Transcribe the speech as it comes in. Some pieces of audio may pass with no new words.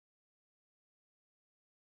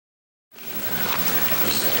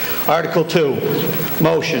Article 2,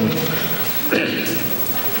 motion.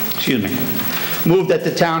 Excuse me. Move that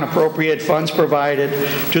the town appropriate funds provided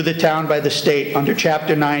to the town by the state under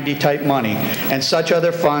Chapter 90 type money and such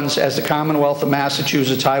other funds as the Commonwealth of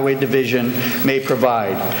Massachusetts Highway Division may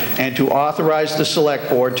provide, and to authorize the Select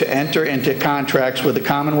Board to enter into contracts with the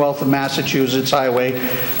Commonwealth of Massachusetts Highway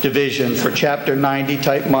Division for Chapter 90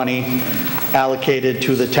 type money allocated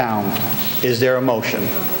to the town. Is there a motion?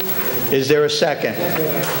 Is there a second?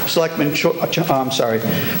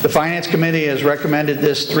 The Finance Committee has recommended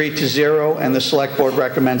this 3-0, and the Select Board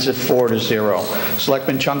recommends it 4-0.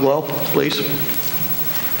 Selectman Chunglo, please.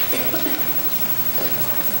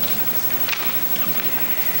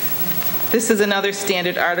 This is another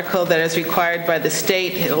standard article that is required by the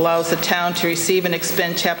state. It allows the town to receive and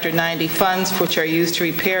expend Chapter 90 funds, which are used to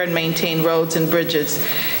repair and maintain roads and bridges.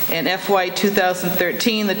 In FY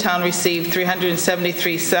 2013, the town received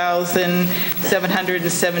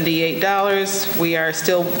 $373,778. We are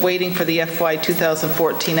still waiting for the FY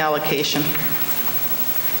 2014 allocation.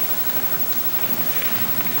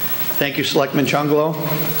 Thank you, Selectman Chunglo.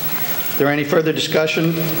 Is there any further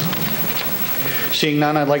discussion? Seeing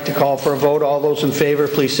none, I'd like to call for a vote. All those in favor,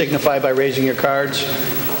 please signify by raising your cards.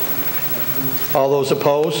 All those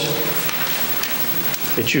opposed?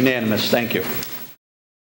 It's unanimous. Thank you.